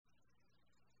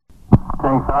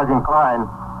think Sergeant Klein.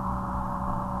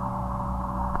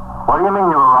 What do you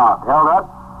mean you were robbed? Held up?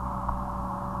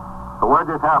 So where'd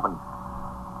this happen?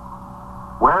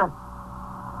 Where?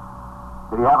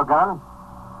 Did he have a gun?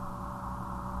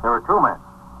 There were two men.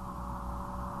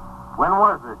 When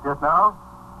was this? Just now?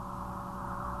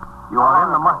 You are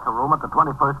in the muster room at the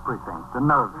 21st Precinct, the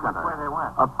nerve center. Where they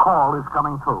went. A call is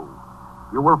coming through.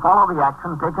 You will follow the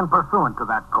action taken pursuant to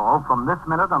that call from this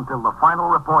minute until the final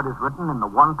report is written in the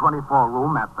 124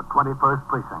 room at the 21st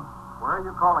Precinct. Where are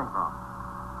you calling from?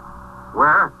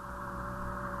 Where?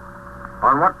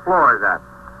 On what floor is that?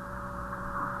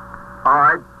 All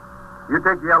right. You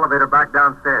take the elevator back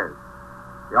downstairs.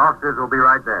 The officers will be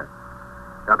right there.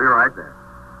 They'll be right there.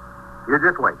 You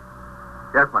just wait.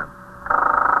 Yes, ma'am.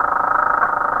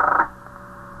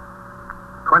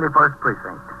 21st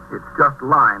Precinct. It's just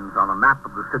lines on a map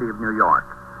of the city of New York.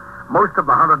 Most of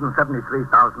the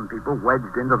 173,000 people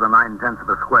wedged into the 9/10 of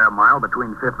a square mile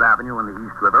between Fifth Avenue and the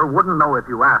East River wouldn't know if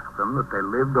you asked them that they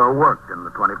lived or worked in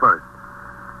the 21st.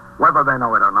 Whether they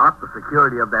know it or not, the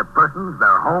security of their persons,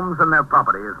 their homes, and their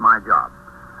property is my job.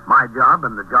 My job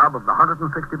and the job of the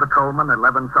 160 patrolmen,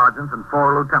 11 sergeants, and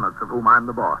 4 lieutenants of whom I'm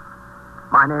the boss.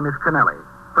 My name is Kennelly,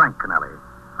 Frank Kennelly.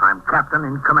 I'm captain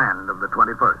in command of the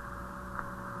 21st.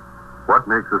 What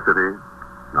makes a city?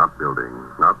 Not buildings,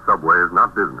 not subways,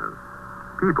 not business.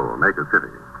 People make a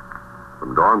city.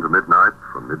 From dawn to midnight,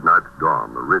 from midnight to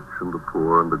dawn, the rich and the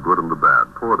poor and the good and the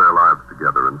bad pour their lives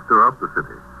together and stir up the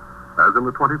city. As in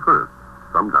the 21st,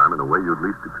 sometime in a way you'd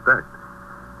least expect.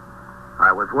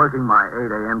 I was working my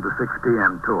 8 a.m. to 6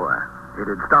 p.m. tour. It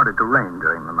had started to rain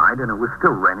during the night, and it was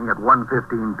still raining at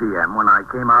 1:15 p.m. when I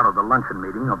came out of the luncheon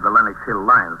meeting of the Lenox Hill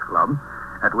Lions Club,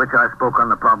 at which I spoke on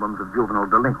the problems of juvenile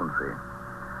delinquency.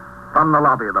 From the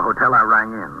lobby of the hotel, I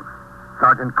rang in.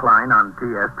 Sergeant Klein on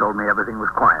TS told me everything was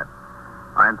quiet.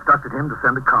 I instructed him to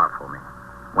send a car for me.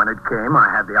 When it came, I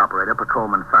had the operator,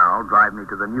 Patrolman Farrell, drive me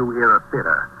to the New Era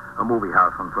Theater, a movie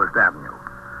house on First Avenue.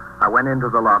 I went into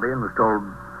the lobby and was told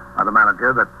by the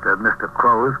manager that Mr.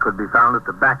 Crows could be found at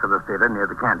the back of the theater near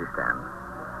the candy stand.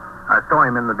 I saw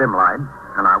him in the dim light,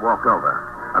 and I walked over.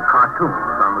 A cartoon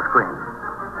was on the screen.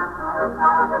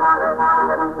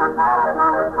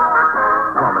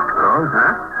 Hello, Mr. Crows.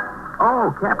 Huh?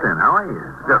 Oh, Captain, how are you?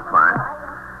 Just fine.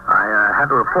 I had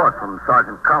a report from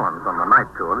Sergeant Collins on the night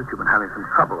tour that you've been having some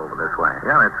trouble over this way.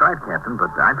 Yeah, that's right, Captain,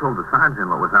 but I told the sergeant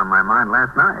what was on my mind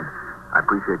last night. I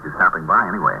appreciate you stopping by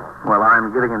anyway. Well,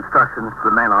 I'm giving instructions to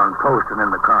the men on post and in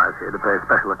the cars here to pay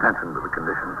special attention to the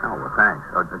conditions. Oh, well, thanks.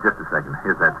 Oh, just a second.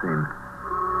 Here's that scene.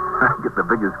 I get the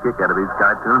biggest kick out of these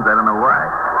cartoons. I don't know why.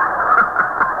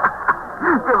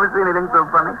 You ever see anything so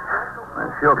funny? Well,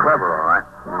 it's sure clever, all right.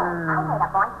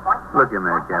 Look in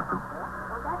there, Captain.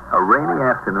 A rainy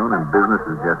afternoon and business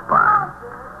is just fine.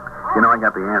 You know, I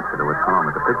got the answer to what's wrong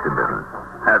with the picture business.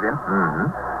 Have you?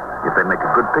 Mm-hmm. If they make a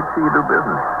good picture, you do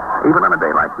business. Even on a day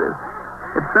like this.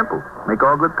 It's simple. Make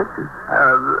all good pictures.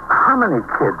 How many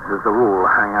kids, as a rule,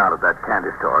 hang out at that candy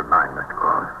store at night, Mr.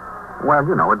 Cross? Well,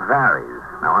 you know, it varies.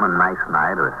 Now, on a nice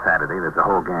night or a Saturday, there's a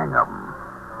whole gang of them.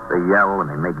 They yell and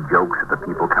they make jokes at the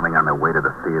people coming on their way to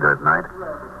the theater at night.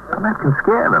 And that can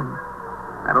scare them.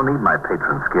 I don't need my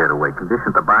patrons scared away. Condition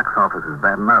at the box office is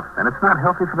bad enough, and it's not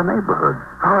healthy for the neighborhood.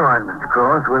 All right, Mr.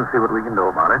 Cross. We'll see what we can do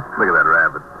about it. Look at that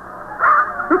rabbit.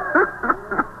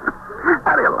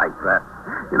 How do you like that?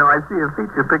 You know, I see a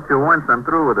feature picture once, I'm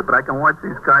through with it, but I can watch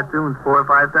these cartoons 4 or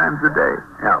 5 times a day.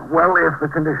 Yeah, well, if the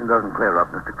condition doesn't clear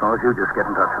up, Mr. Cross, you just get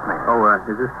in touch with me. Oh,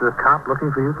 is this the cop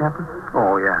looking for you, Captain?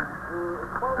 Oh, yeah.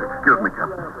 Excuse me,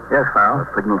 Captain. Yes, Farrell?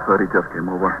 Signal 30 just came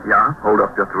over. Yeah? Hold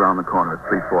up just around the corner at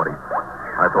 3:40.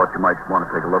 I thought you might want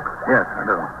to take a look. Yes, I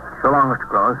do. So long, Mr.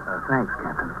 Cross. Thanks,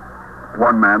 Captain.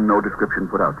 One man, no description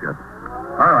put out yet.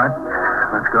 All right.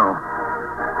 Let's go.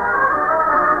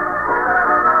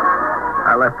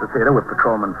 I left the theater with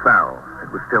Patrolman Farrell.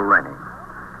 It was still raining.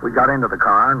 We got into the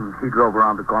car, and he drove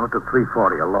around the corner to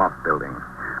 340, a loft building.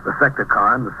 The sector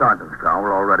car and the sergeant's car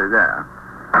were already there.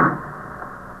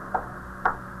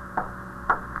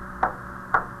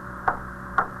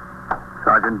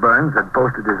 Sergeant Burns had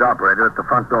posted his operator at the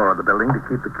front door of the building to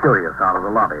keep the curious out of the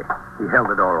lobby. He held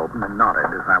the door open and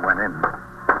nodded as I went in.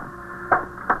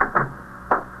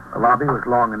 The lobby was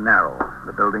long and narrow,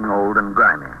 the building old and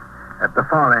grimy. At the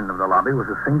far end of the lobby was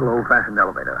a single old-fashioned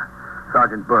elevator.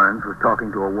 Sergeant Burns was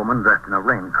talking to a woman dressed in a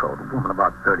raincoat, a woman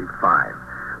about 35.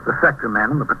 The sector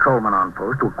men and the patrolman on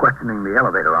post were questioning the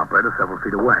elevator operator several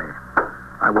feet away.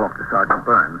 I walked to Sergeant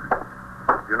Burns.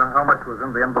 Do you know how much was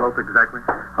in the envelope exactly?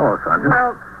 Hello, Sergeant.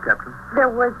 Well, Captain? there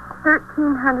was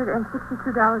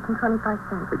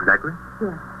 $1,362.25. Exactly?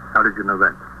 Yes. How did you know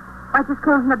that? I just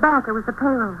came from the bank. It was the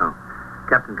payroll. Oh.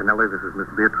 Captain Kennelly, this is Miss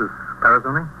Beatrice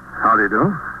Parazoni. How do you do?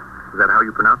 Is that how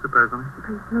you pronounce it, Parazoni?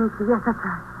 Pleased to meet you. Yes, that's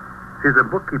right. She's a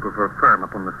bookkeeper for a firm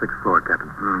up on the 6th floor, Captain.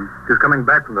 Mm. She was coming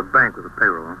back from the bank with a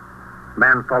payroll.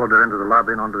 Man followed her into the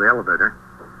lobby and onto the elevator,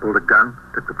 pulled a gun,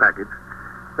 took the package.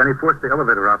 Then he forced the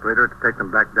elevator operator to take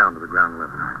them back down to the ground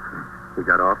level. He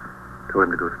got off, told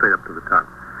him to go straight up to the top.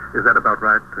 Is that about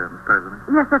right, Miss Parazoni?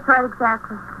 Yes, that's right,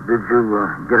 exactly. Did you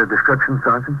get a description,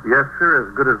 Sergeant? Yes, sir,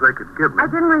 as good as they could give me. I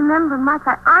didn't remember much.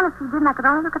 I honestly didn't. I could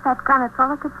only look at that gun. That's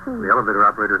all I could see. The elevator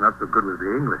operator's not so good with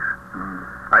the English.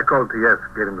 I called TS,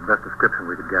 gave him the best description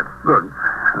we could get. Good.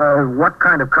 What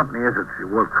kind of company is it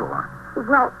you work for?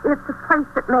 Well, it's a place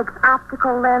that makes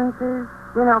optical lenses,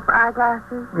 for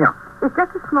eyeglasses. Yeah. It's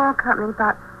just a small company,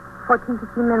 about 14,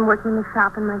 15 men working in the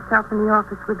shop and myself in the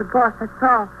office with the boss, that's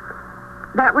all.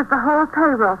 That was the whole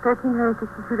payroll,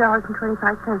 $1,362.25,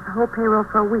 the whole payroll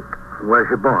for a week. Where's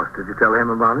your boss? Did you tell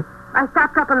him about it? I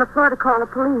stopped up on the floor to call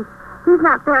the police. He's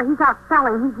not there. He's out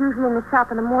selling. He's usually in the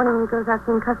shop in the morning and he goes out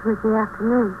seeing customers in the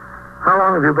afternoon. How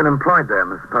long have you been employed there,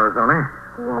 Miss Parazoni?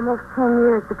 Almost 10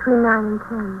 years, between 9 and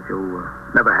 10. You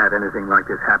never had anything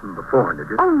like this happen before, did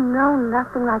you? Oh, no,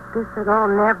 nothing like this at all,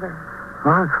 never.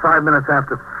 Well, it's 5 minutes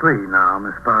after 3 now,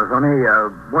 Miss Parazoni.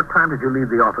 What time did you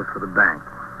leave the office for the bank?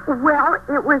 Well,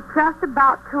 it was just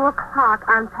about 2 o'clock.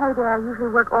 On payday, I usually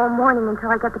work all morning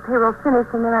until I get the payroll finished,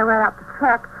 and then I write out the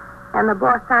check, and the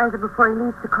boss signs it before he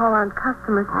leaves to call on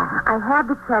customers. I had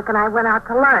the check, and I went out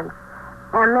to lunch.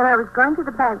 And then I was going to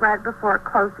the bank right before it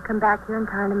closed to come back here in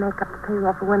time to make up the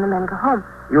payroll for when the men go home.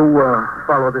 You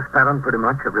follow this pattern pretty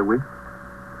much every week?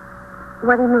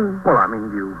 What do you mean? Well, I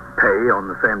mean, you pay on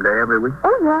the same day every week?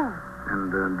 Oh, yeah.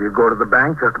 And do you go to the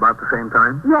bank just about the same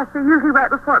time? Yes, they're usually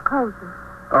right before it closes.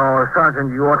 Oh,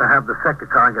 Sergeant, you ought to have the sector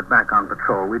car get back on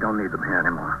patrol. We don't need them here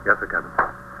anymore. Yes, sir, Captain.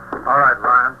 All right,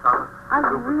 Ryan, Thomas. I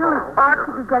really ought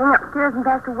to be getting upstairs and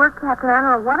back to work, Captain. I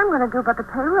don't know what I'm going to do about the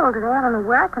payroll today. I don't know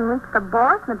where I can reach the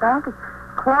boss, and the bank is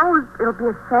closed. It'll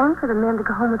be a shame for the men to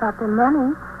go home without their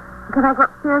money. Can I go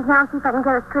upstairs now and see if I can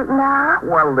get it straightened out?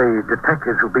 Well, the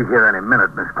detectives will be here any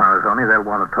minute, Miss Parazoni. They'll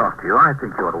want to talk to you. I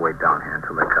think you ought to wait down here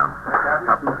until they come.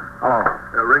 Hello.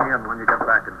 Ring in when you get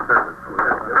back in service.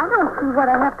 I don't see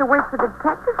what I have to wait for the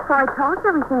detectives for. I told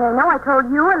you everything I know. I told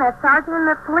you and that sergeant and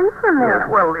the policeman there. Yes,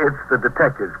 well, it's the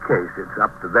detective's case. It's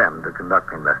up to them to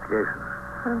conduct the investigation.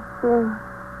 I see.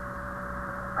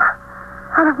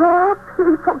 Out of all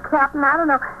people, Captain, I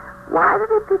don't know. Why did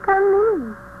he pick on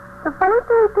me? The funny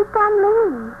thing, he picked on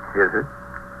me. Is it?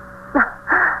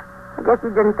 I guess he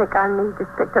didn't pick on me. He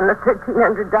just picked on the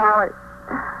 $1,300.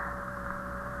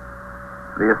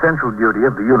 The essential duty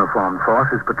of the uniformed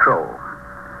force is patrol.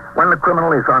 When the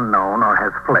criminal is unknown or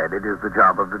has fled, it is the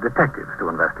job of the detectives to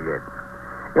investigate.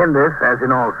 In this, as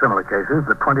in all similar cases,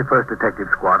 the 21st Detective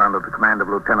Squad under the command of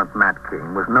Lieutenant Matt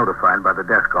King was notified by the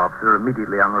desk officer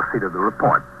immediately on receipt of the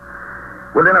report.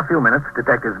 Within a few minutes,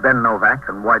 Detectives Ben Novak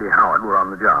and Whitey Howard were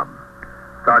on the job.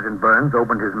 Sergeant Burns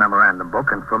opened his memorandum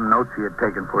book and from notes he had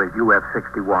taken for his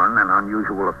UF-61 and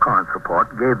unusual occurrence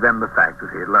report, gave them the facts as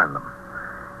he had learned them.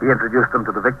 He introduced them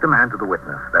to the victim and to the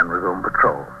witness, then resumed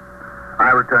patrol.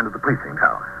 I returned to the precinct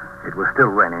house. It was still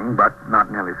raining, but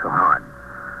not nearly so hard.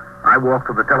 I walked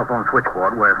to the telephone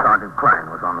switchboard where Sergeant Klein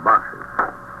was on the boxes.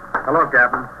 Hello,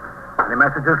 Captain. Any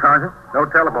messages, Sergeant? No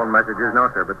telephone messages, no,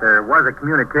 sir, but there was a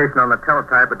communication on the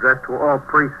teletype addressed to all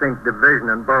precinct, division,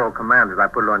 and borough commanders. I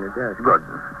put it on your desk. Good.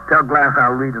 Tell Glass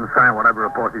I'll read and sign whatever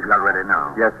reports he's got ready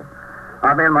now. Yes, sir.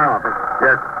 I'll be in my office.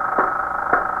 Yes.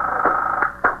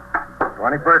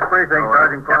 21st Precinct,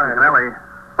 Sergeant Klein. Kennelly.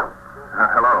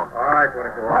 Hello. All right,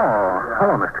 24. Oh,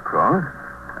 hello, Mr. Cross.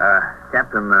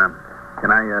 Captain,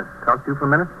 can I talk to you for a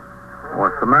minute?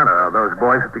 What's the matter? Are those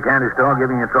boys at the candy store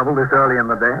giving you trouble this early in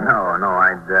the day? No,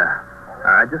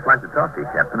 I'd just like to talk to you,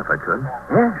 Captain, if I could.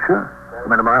 Yeah, sure.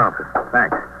 Come into my office.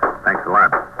 Thanks. Thanks a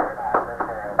lot.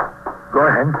 Go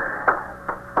ahead.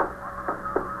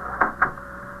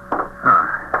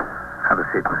 Have a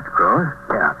seat, Mr. Cross.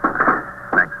 Yeah.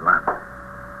 Thanks a lot.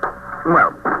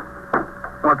 Well,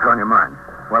 what's on your mind?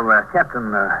 Well,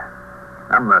 Captain,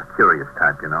 I'm the curious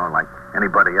type, like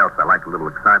anybody else. I like a little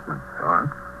excitement. Go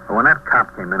on. Well, when that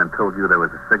cop came in and told you there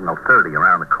was a Signal 30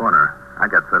 around the corner, I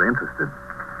got sort of interested.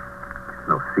 It's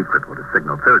no secret what a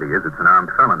Signal 30 is. It's an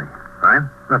armed felony, right?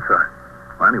 That's right.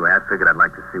 Well, anyway, I figured I'd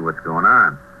like to see what's going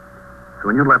on. So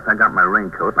when you left, I got my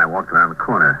raincoat and I walked around the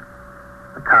corner.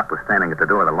 The cop was standing at the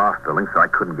door of the loft building, so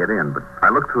I couldn't get in. But I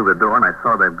looked through the door and I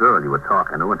saw that girl you were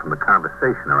talking to, and from the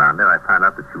conversation around there, I found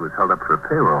out that she was held up for a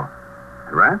payroll.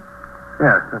 Right?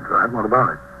 Yes, that's right. What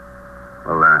about it?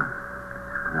 Well,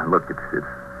 look, it's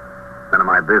none of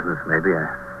my business, maybe. I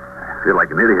feel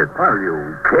like an idiot. Well,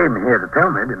 you came here to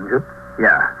tell me, didn't you?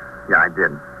 Yeah, I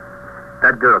did.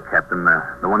 That girl, Captain,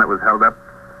 the one that was held up,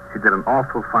 she did an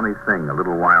awful funny thing a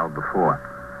little while before.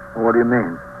 What do you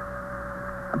mean?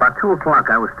 About 2 o'clock,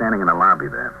 I was standing in the lobby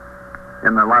there.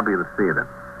 In the lobby of the theater.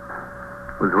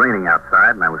 It was raining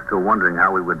outside, and I was still wondering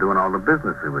how we were doing all the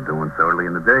business we were doing so early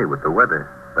in the day with the weather.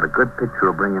 But a good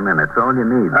picture will bring him in. That's all you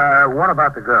need. What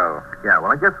about the girl? Yeah,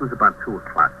 well, I guess it was about 2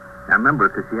 o'clock. I remember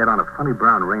because she had on a funny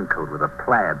brown raincoat with a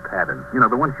plaid pattern. You know,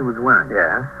 the one she was wearing.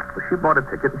 Yeah. Well, she bought a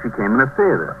ticket, and she came in the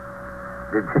theater.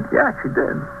 Did she? Yeah, she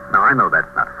did. Now, I know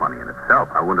that's not funny in itself.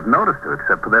 I wouldn't have noticed her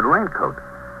except for that raincoat.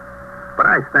 But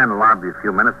I stand in the lobby a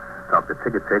few minutes, talk to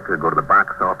ticket taker, go to the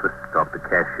box office, talk to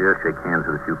cashier, shake hands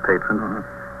with a few patrons. Mm-hmm.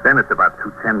 Then it's about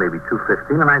 2:10, maybe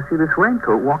 2:15, and I see this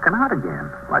raincoat walking out again.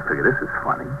 Well, I figure this is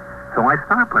funny. So I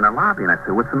stop her in the lobby, and I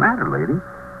say, "What's the matter, lady?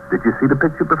 Did you see the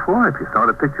picture before? If you saw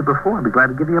the picture before, I'd be glad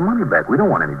to give you your money back. We don't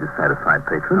want any dissatisfied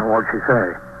patrons." And what'd she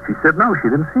say? She said no, she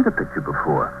didn't see the picture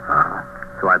before.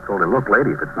 So I told her, "Look,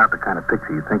 lady, if it's not the kind of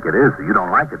picture you think it is, or you don't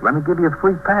like it, let me give you a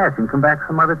free pass. You can come back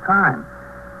some other time.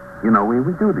 You know, we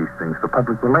do these things for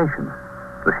public relations."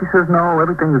 But she says, no,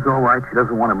 everything is all right. She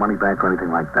doesn't want her money back or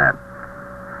anything like that.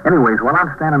 Anyways, while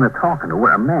I'm standing there talking to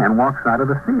her, a man walks out of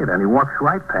the theater, and he walks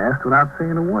right past without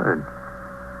saying a word.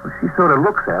 Well, she sort of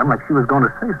looks at him like she was going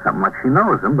to say something, like she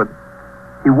knows him, but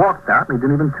he walked out, and he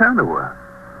didn't even turn to her.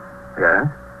 Yes?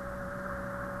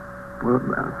 Well,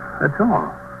 that's all.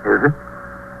 Is it?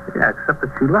 Yeah, except that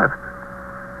she left.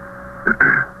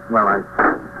 Well, I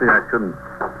see I shouldn't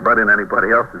butt in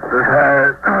anybody else's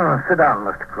business. Sit down,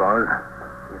 Mr. Claus.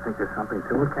 You think there's something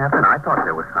to it, Captain? I thought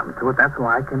there was something to it. That's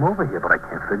why I came over here, but I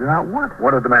can't figure out what.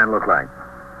 What did the man look like?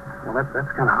 Well,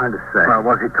 that's kind of hard to say. Well,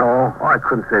 was he tall? Oh, I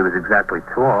couldn't say he was exactly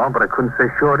tall, but I couldn't say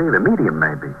short either. Medium,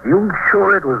 maybe. You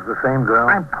sure it was the same girl?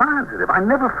 I'm positive. I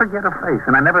never forget a face,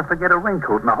 and I never forget a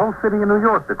raincoat. In the whole city of New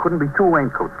York, there couldn't be 2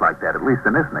 raincoats like that, at least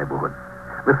in this neighborhood.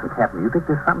 Listen, Captain, you think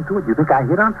there's something to it? You think I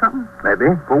hit on something? Maybe.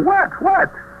 For what?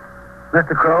 What?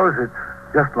 Mr. Crows, it's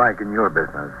just like in your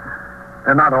business.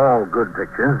 They're not all good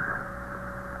pictures.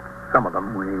 Some of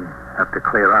them we have to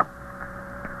clear up.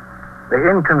 The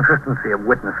inconsistency of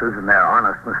witnesses and their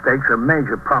honest mistakes are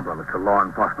major problems to law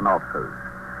enforcement officers.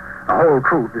 The whole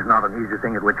truth is not an easy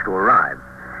thing at which to arrive.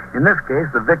 In this case,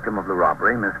 the victim of the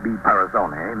robbery, Miss B.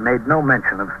 Parazzone, made no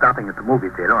mention of stopping at the movie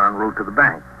theater en route to the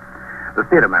bank. The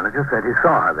theater manager said he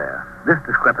saw her there. This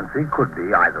discrepancy could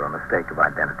be either a mistake of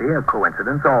identity, a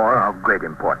coincidence, or of great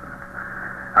importance.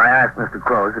 I asked Mr.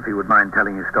 Crows if he would mind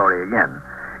telling his story again.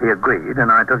 He agreed,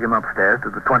 and I took him upstairs to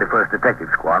the 21st Detective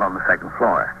Squad on the 2nd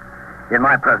floor. In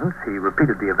my presence, he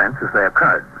repeated the events as they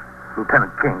occurred.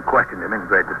 Lieutenant King questioned him in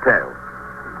great detail.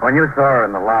 When you saw her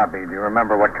in the lobby, do you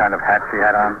remember what kind of hat she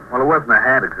had on? Well, it wasn't a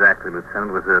hat exactly,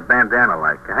 Lieutenant. It was a bandana,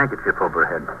 like a handkerchief over her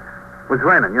head. It was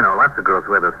raining. You know, lots of girls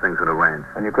wear those things when it rains.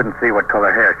 And you couldn't see what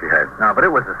color hair she had? No, but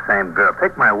it was the same girl.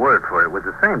 Take my word for it. It was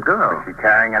the same girl. Was she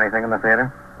carrying anything in the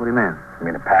theater? What do you mean? You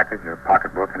mean a package or a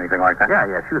pocketbook, anything like that?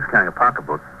 Yeah, she was carrying a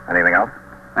pocketbook. Anything else?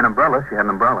 An umbrella. She had an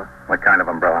umbrella. What kind of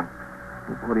umbrella?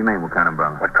 What do you mean, what kind of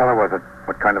umbrella? What color was it?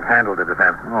 What kind of handle did it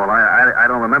have? Oh, I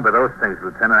don't remember those things,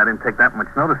 Lieutenant. I didn't take that much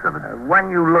notice of it.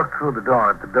 When you looked through the door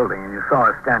at the building and you saw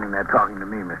her standing there talking to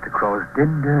me, Mr. Crows, did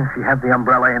she have the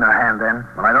umbrella in her hand then?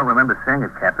 Well, I don't remember seeing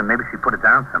it, Captain. Maybe she put it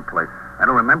down someplace. I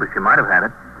don't remember. She might have had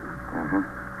it.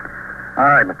 Mm-hmm. All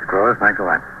right, Mr. Crows. Thanks a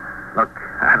lot. Look,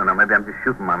 I don't know. Maybe I'm just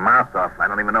shooting my mouth off. I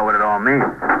don't even know what it all means.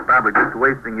 Probably just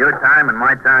wasting your time and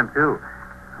my time, too.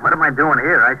 What am I doing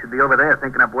here? I should be over there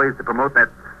thinking up ways to promote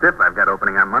that stiff I've got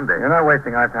opening on Monday. You're not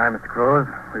wasting our time, Mr. Crows.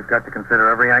 We've got to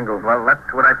consider every angle. Well, that's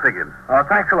what I figured. Oh,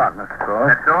 thanks a lot, Mr. Crows.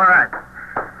 That's all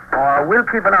right. We'll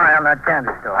keep an eye on that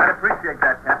candy store. I'd appreciate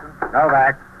that, Captain.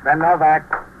 Novak. Ben Novak.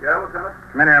 Yeah, Lieutenant?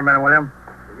 Come in here a minute, will you?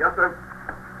 Yes, sir.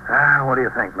 What do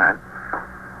you think, Matt?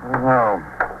 Oh,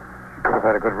 she could have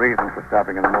had a good reason for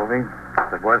stopping in the movie.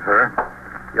 If it was her.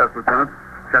 Yes, Lieutenant.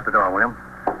 Shut the door, will you?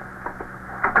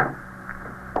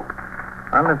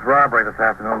 On this robbery this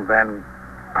afternoon, Ben,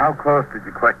 how close did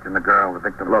you question the girl, the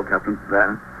victim? Hello, Captain.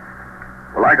 Ben.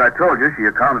 Well, like I told you, she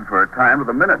accounted for her time to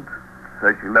the minute.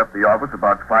 Says she left the office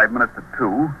about 5 minutes to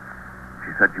 2.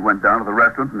 She said she went down to the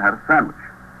restaurant and had a sandwich.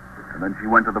 And then she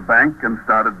went to the bank and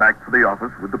started back for the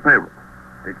office with the payroll.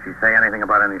 Did she say anything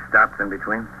about any stops in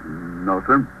between? No,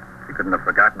 sir. She couldn't have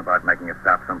forgotten about making a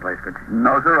stop someplace, could she?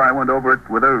 No, sir. I went over it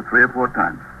with her 3 or 4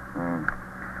 times.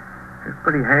 She was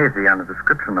pretty hazy on the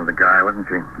description of the guy, wasn't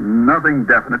she? Nothing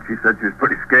definite. She said she was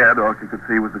pretty scared. All she could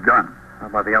see was the gun. How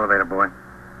about the elevator boy?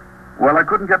 Well, I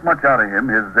couldn't get much out of him.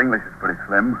 His English is pretty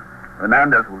slim.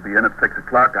 Hernandez will be in at 6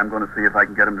 o'clock. I'm going to see if I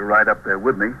can get him to ride up there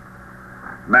with me.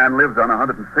 Man lives on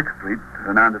 106th Street.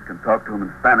 Hernandez can talk to him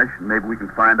in Spanish, and maybe we can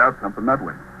find out something that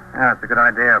way. Yeah, that's a good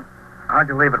idea. How'd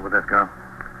you leave it with this girl?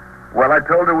 Well, I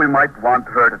told her we might want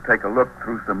her to take a look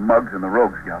through some mugs in the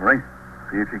rogues gallery,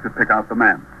 see if she could pick out the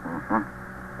man.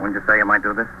 Mm-hmm. When did you say you might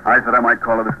do this? I said I might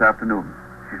call her this afternoon.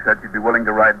 She said she'd be willing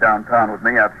to ride downtown with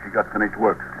me after she got finished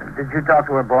work. Did you talk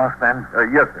to her boss then?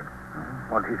 Yes, sir.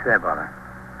 What did he say about her?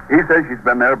 He says she's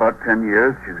been there about 10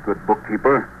 years. She's a good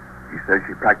bookkeeper. He says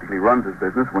she practically runs his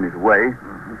business when he's away.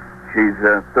 Mm-hmm. She's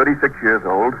 36 years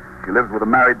old. She lives with a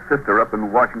married sister up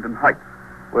in Washington Heights.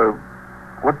 Well,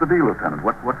 what's the deal, Lieutenant?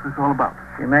 What's this all about?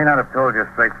 She may not have told you a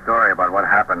straight story about what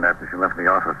happened after she left the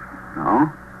office.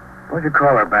 No? What'd you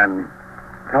call her, Ben?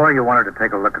 Tell her you wanted to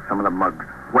take a look at some of the mugs.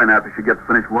 When, after she gets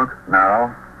finished work?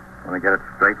 No. Let me get it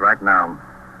straight right now.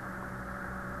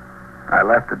 I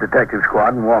left the detective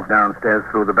squad and walked downstairs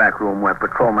through the back room where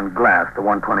Patrolman Glass, the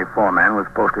 124 man, was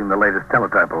posting the latest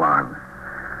teletype alarms.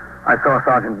 I saw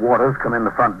Sergeant Waters come in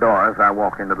the front door as I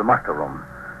walked into the muster room.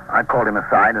 I called him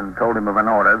aside and told him of an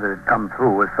order that had come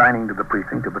through assigning to the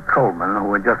precinct a patrolman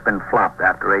who had just been flopped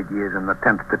after 8 years in the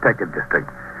 10th Detective District.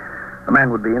 The man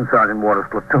would be in Sergeant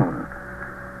Waters' platoon.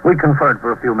 We conferred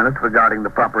for a few minutes regarding the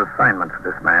proper assignment for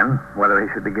this man, whether he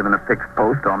should be given a fixed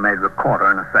post or made recorder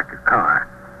in a second car.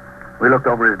 We looked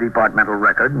over his departmental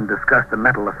record and discussed the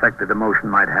mental effect that emotion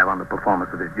might have on the performance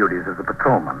of his duties as a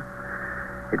patrolman.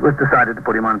 It was decided to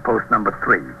put him on post number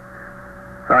 3.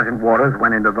 Sergeant Waters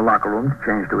went into the locker room to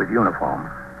change to his uniform.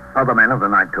 Other men of the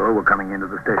night tour were coming into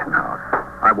the station house.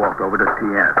 I walked over to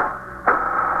TS.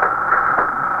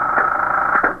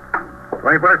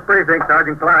 21st Precinct,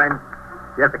 Sergeant Klein.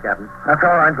 Yes, sir, Captain. That's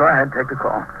all right. Go ahead. Take the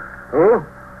call. Who?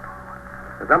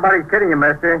 Somebody's kidding you,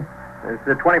 mister. It's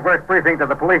the 21st Precinct of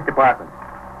the Police Department.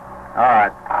 All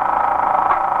right.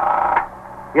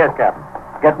 Yes, Captain.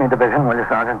 Get me division, will you,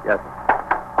 Sergeant? Yes, sir.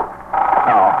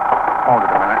 Oh, hold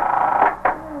it a minute.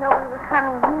 I didn't know we were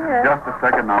coming here. Just a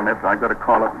second now, miss. I've got to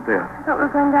call upstairs. I thought we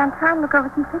were going downtown to look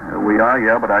over some pictures. We are,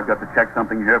 yeah, but I've got to check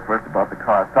something here first about the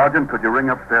car. Sergeant, could you ring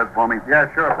upstairs for me? Yeah,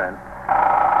 sure, Ben.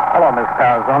 Hello, Miss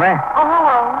Parazoni. Oh,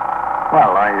 hello.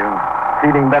 Well, are you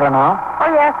feeling better now?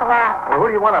 Oh, yes, a lot. Well, who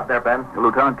do you want up there, Ben?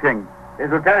 Lieutenant King.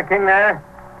 Is Lieutenant King there?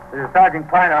 This is Sergeant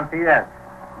Klein on CS.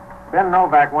 Ben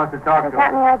Novak wants to talk to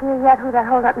Got him. any idea yet who that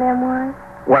hold-up man was?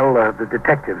 Well, the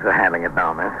detectives are handling it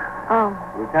now, miss. Oh.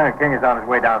 Lieutenant King is on his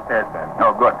way downstairs, Ben.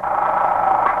 Oh, good.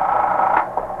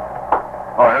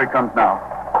 Oh, here he comes now.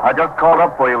 I just called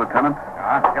up for you, Lieutenant.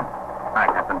 Yep. Hi,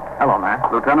 Captain. Hello, man.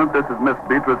 Lieutenant, this is Miss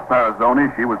Beatrice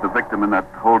Parazoni. She was the victim in that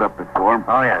hold-up before.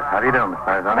 Oh, yes. How do you do, Miss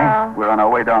Parazoni? Hello. We're on our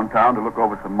way downtown to look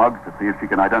over some mugs to see if she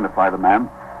can identify the man.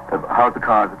 How's the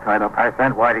car? Is it tied up? I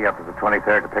sent Whitey up to the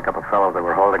 23rd to pick up a fellow that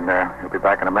we're holding there. He'll be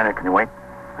back in a minute. Can you wait?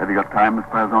 Have you got time, Miss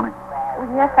Parazoni? Well,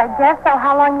 yes, I guess so.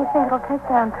 How long do you think it'll take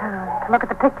downtown to look at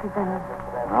the pictures in it?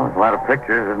 Well, there's a lot of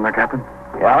pictures, isn't there, Captain?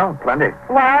 Yeah, plenty.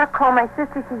 Well, I'll call my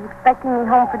sister. She's expecting me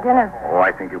home for dinner. Oh,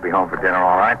 I think you'll be home for dinner,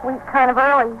 all right. We're kind of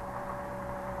early.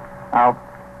 Now,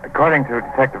 according to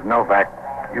Detective Novak,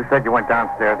 you said you went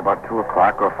downstairs about 2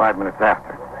 o'clock or 5 minutes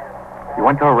after. You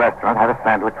went to a restaurant, had a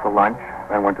sandwich for lunch,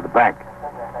 then went to the bank.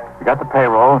 You got the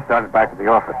payroll and started back at the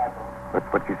office. That's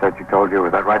what she said she told you.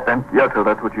 Was that right, then? Yes, sir,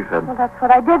 that's what you said. Well, that's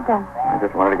what I did then. I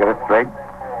just wanted to get it straight.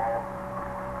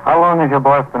 How long has your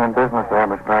boss been in business there,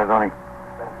 Miss Parazoni?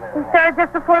 He started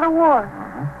just before the war.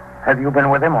 Have you been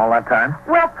with him all that time?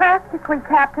 Well, practically,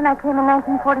 Captain. I came in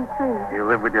 1943. You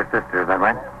live with your sister, is that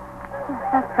right? Yes,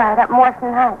 that's right, up in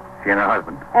Washington Heights. She and her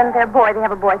husband. And their boy. They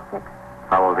have a boy, 6.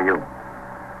 How old are you?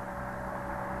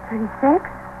 36?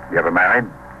 You ever married?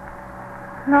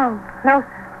 No, sir.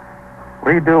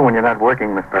 What do you do when you're not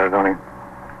working, Miss Parazoni?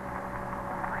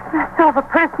 That's sort of a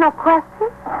personal question.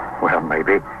 Well,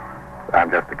 maybe. I'm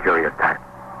just a curious type.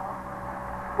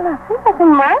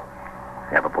 Nothing much.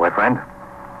 You have a boyfriend?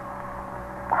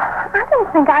 I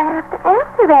don't think I have to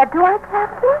answer that, do I,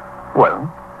 Captain? Well,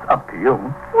 up to you.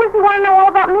 What does he want to know all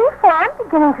about me for? I'm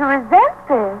beginning to resent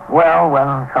this. Well,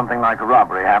 when something like a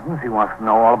robbery happens, he wants to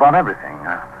know all about everything.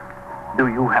 Do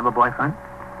you have a boyfriend?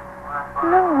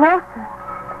 No, sir.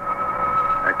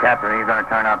 Captain, are you going to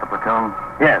turn out the platoon?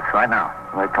 Yes, right now.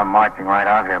 They come marching right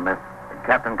out here, miss.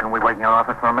 Captain, can we wait in your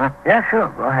office for a minute? Yeah, sure.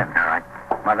 Go ahead. All right.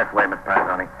 Come on this way, Miss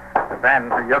Parazoni. Ben.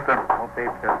 Yes, sir. Won't be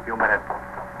for a few minutes.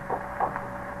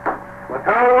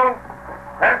 Platoon!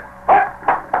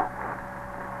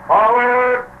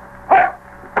 Forward!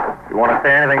 You want to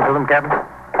say anything to them, Captain?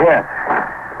 Yes.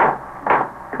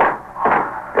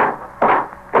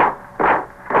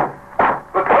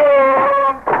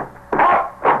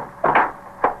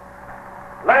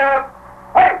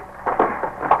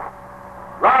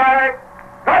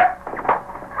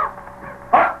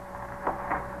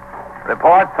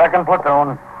 Report, second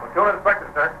platoon. Platoon inspector,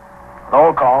 sir.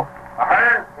 Roll call.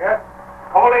 Ahern? Yes.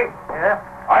 Coley? Yes.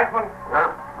 Eisman? Yes.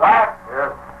 Glass?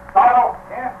 Yes. Silo?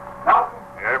 Yes. Nelson?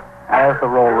 Yes. As the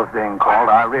roll was being called,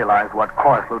 I realized what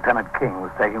course Lieutenant King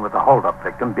was taking with the hold-up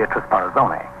victim, Beatrice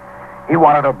Parazzoni. He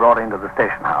wanted her brought into the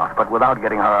station house, but without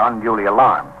getting her unduly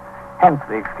alarmed. Hence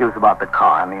the excuse about the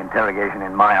car and the interrogation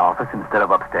in my office instead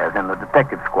of upstairs in the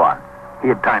detective squad. He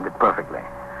had timed it perfectly.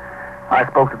 I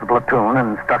spoke to the platoon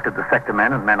and instructed the sector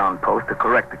men and men on post to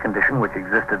correct the condition which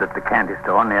existed at the candy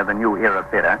store near the New Era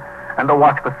Theater and to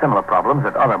watch for similar problems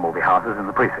at other movie houses in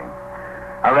the precinct.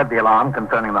 I read the alarm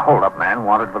concerning the hold-up man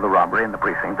wanted for the robbery in the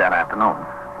precinct that afternoon.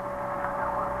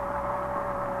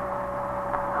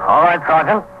 All right,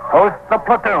 Sergeant. Post the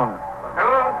platoon.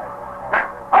 Platoon.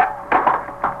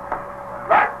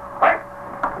 Right. Right.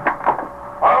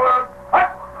 Forward.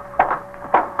 Right.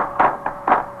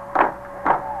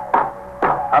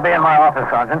 I'll be in my office,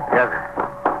 Sergeant. Yes, sir.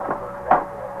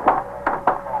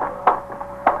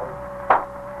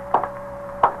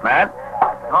 Matt?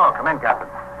 Oh, come in, Captain.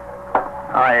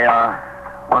 I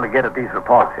want to get at these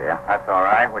reports here. That's all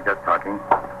right. We're just talking.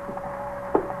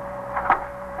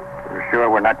 You're sure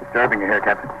we're not disturbing you here,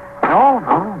 Captain? No,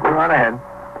 go right ahead.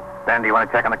 Ben, do you want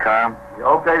to check on the car?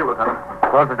 Okay, Lieutenant.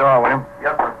 Close the door, will you?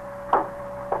 Yes, sir.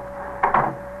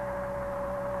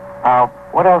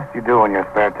 What else do you do in your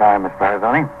spare time, Miss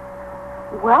Parazzoni?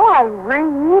 Well, I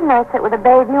read, and I sit with a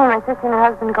baby when my sister and her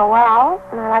husband go out,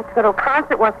 and I like to go to a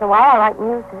concert once in a while. I like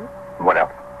music. What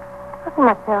else? Nothing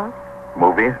much else.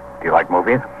 Movies? Do you like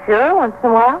movies? Sure, once in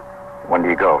a while. When do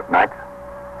you go? At nights?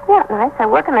 Yeah, nice. I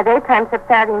work in the daytime except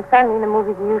Saturday and Sunday. The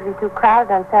movies are usually too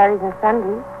crowded on Saturdays and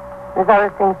Sundays. There's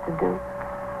other things to do.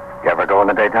 You ever go in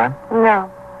the daytime? No.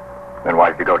 Then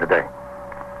why did you go today?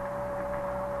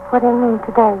 What do you mean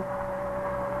today?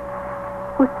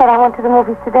 Who said I went to the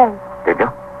movies today? Did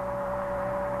you?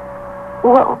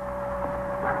 Well,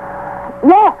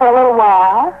 yeah, for a little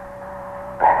while.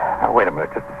 Now, wait a minute,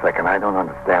 just a second. I don't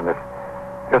understand this.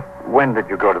 Just when did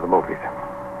you go to the movies?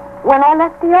 When I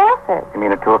left the office. You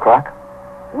mean at 2 o'clock?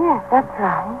 Yes, that's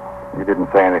right. You didn't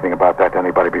say anything about that to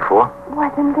anybody before? Well, I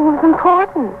didn't think it was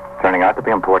important. Turning out to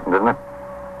be important, isn't it?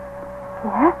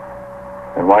 Yes?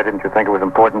 And why didn't you think it was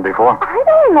important before? I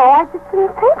don't know. I just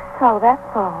didn't think so,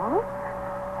 that's all.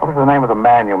 What was the name of the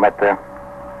man you met there?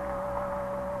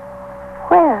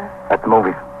 Where? At the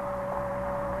movies.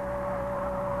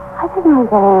 I didn't meet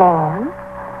any man.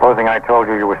 Supposing I told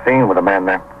you were seen with a man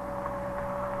there.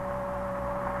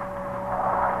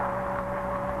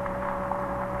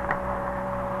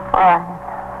 All right.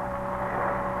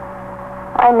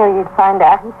 I knew you'd find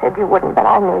out. He said you wouldn't, but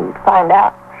I knew you'd find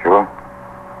out. Sure.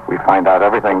 We find out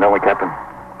everything, don't we, Captain?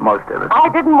 Most of it. I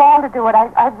didn't want to do it.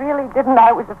 I really didn't.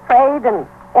 I was afraid, and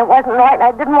it wasn't right, and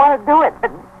I didn't want to do it.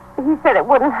 But he said it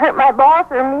wouldn't hurt my boss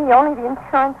or me, only the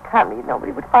insurance company.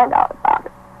 Nobody would find out about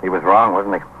it. He was wrong,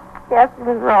 wasn't he? Yes, he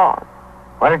was wrong.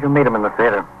 Why did you meet him in the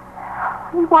theater?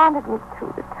 He wanted me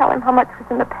to tell him how much was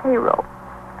in the payroll.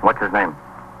 What's his name?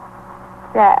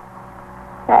 Jack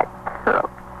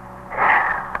Crook.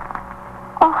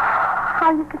 Oh,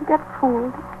 how you can get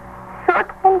fooled. Sure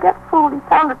can get fooled. He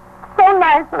sounded so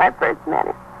nice when I first met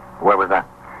him. Where was that?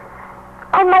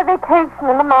 On my vacation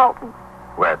in the mountains.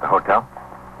 Where, at the hotel?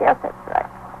 Yes, that's right.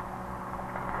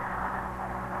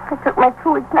 I took my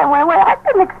 2 weeks and I went away. I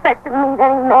didn't expect to meet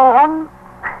any man.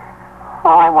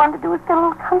 All I wanted to do was get a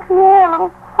little country air, a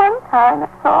little sunshine,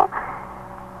 that's all.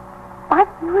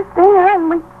 But he was there, and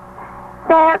we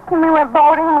danced, and we went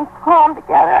boating, and we swam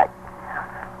together.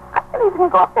 I didn't even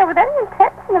go up there with any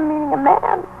intention of meeting a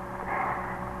man.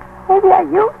 Maybe I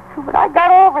used to, but I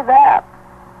got over that.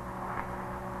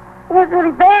 It was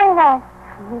really very nice.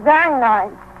 Very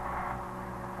nice.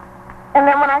 And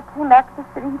then when I came back to the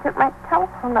city, he took my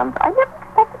telephone number. I never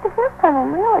expected to hear from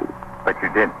him, really. But you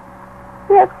did.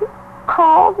 Yes, he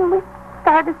called, and we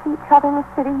started to see each other in the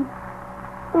city.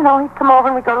 You know, he'd come over,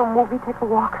 and we'd go to a movie, take a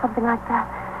walk, something like that.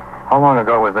 How long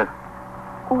ago was this?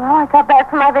 Well, I got back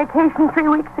from my vacation 3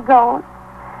 weeks ago.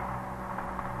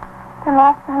 Then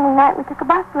last Sunday night, we took a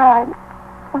bus ride.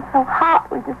 It was so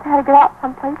hot, we just had to get out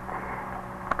someplace.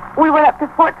 We went up to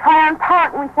Fort Tryon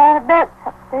Park, and we sat on a bench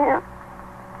up there.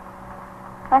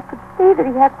 I could see that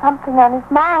he had something on his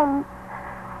mind.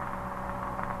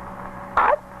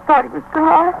 I thought he was going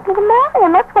to ask me to marry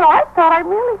him. That's what I thought. I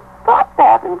really thought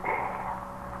that. And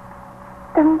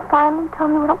then he finally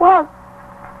told me what it was.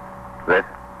 This?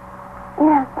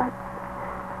 Yes, I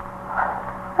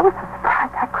was so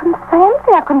surprised. I couldn't say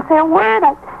anything. I couldn't say a word.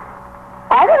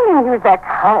 I didn't mean he was that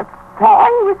kind of boy.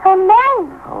 He was so nice.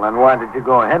 Well, then why did you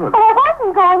go ahead with it? Well, I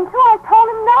wasn't going to. I told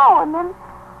him no. And then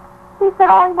He said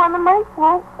all he wanted the money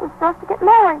for was just to get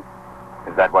married.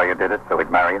 Is that why you did it? So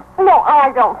he'd marry you? No,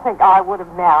 I don't think I would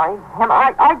have married him.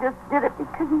 I just did it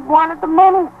because he wanted the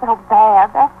money so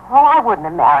bad. That's all. I wouldn't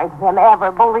have married him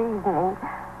ever, believe me.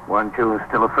 Weren't you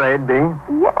still afraid, Bee?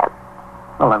 Yes.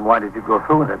 Well, then why did you go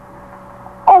through with it?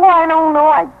 Oh, I don't know.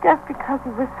 I guess because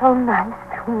he was so nice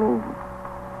to me.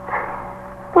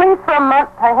 At least for a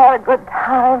month I had a good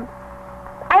time.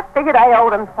 I figured I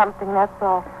owed him something, that's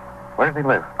all. Where does he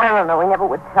live? I don't know. He never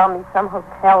would tell me. Some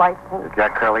hotel, I think. Is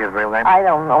Jack Curley his real name? I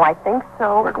don't know. I think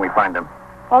so. Where can we find him?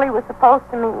 Well, he was supposed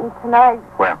to meet me tonight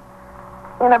Where?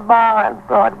 in a bar on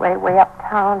Broadway, way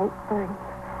uptown, 8:30.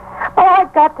 Well, I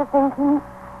got to thinking.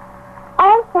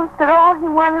 I think that all he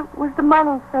wanted was the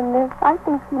money from this. I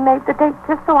think he made the date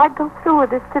just so I'd go through with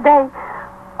this today.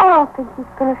 I don't think he's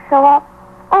going to show up.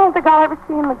 I don't think I'll ever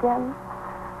see him again.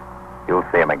 You'll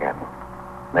see him again.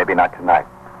 Maybe not tonight,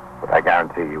 but I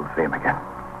guarantee you'll see him again.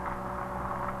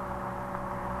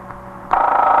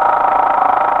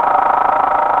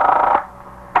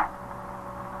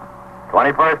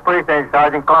 "21st Precinct,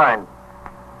 Sergeant Klein.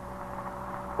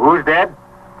 Who's dead?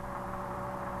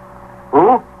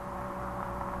 Who?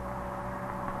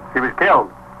 She was killed.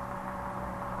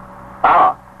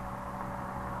 Ah.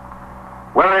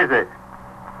 Where is it?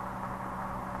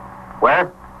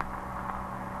 Where?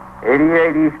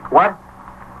 88 East what?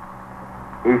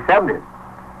 East 70th.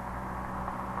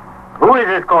 Who is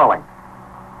this calling?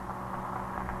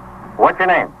 What's your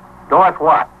name? Doris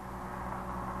what?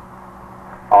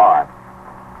 All right.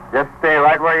 Just stay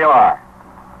right where you are.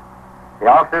 The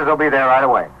officers will be there right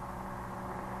away.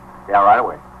 Yeah, right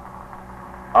away.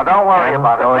 Oh, don't worry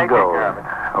about it. So They it take goes. care of it.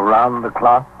 Around the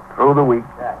clock, through the week,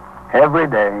 every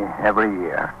day, every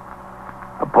year.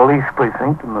 A police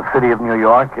precinct in the city of New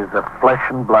York is a flesh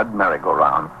and blood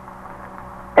merry-go-round.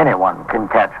 Anyone can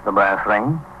catch the brass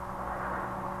ring,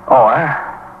 or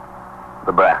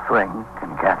the brass ring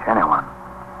can catch anyone.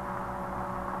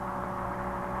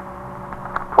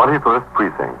 21st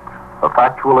Precinct, a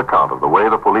factual account of the way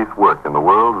the police work in the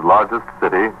world's largest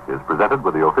city, is presented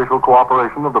with the official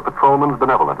cooperation of the Patrolmen's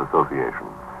Benevolent Association,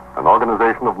 an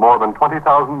organization of more than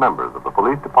 20,000 members of the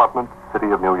Police Department,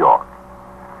 City of New York.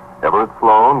 Everett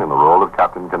Sloan in the role of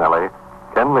Captain Kennelly,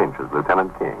 Ken Lynch as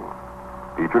Lieutenant King.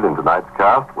 Featured in tonight's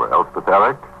cast were Elspeth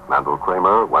Eric, Mandel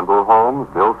Kramer, Wendell Holmes,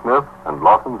 Bill Smith, and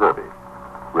Lawson Zerbe.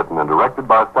 Written and directed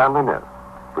by Stanley Niss.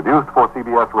 Produced for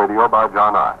CBS Radio by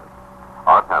John Ives.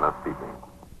 Art Hanna speaking.